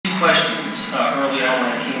questions early on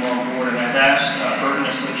when I came on board, and I've asked Burton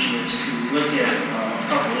Associates to look at a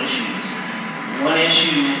couple issues. One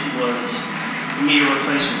issue was the meter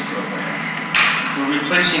replacement program. We're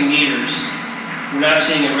replacing meters. We're not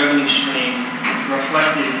seeing a revenue stream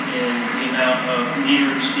reflected in the amount of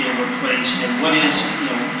meters being replaced, and what is,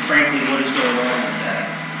 frankly, what is going on with that?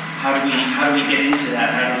 How do we get into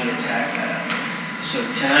that? How do we attack that? So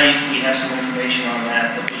tonight we have some information on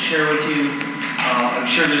that we'll share with you. I'm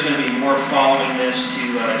sure there's going to be more following this to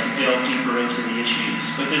delve deeper into the issues,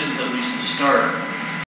 but this is at least the start.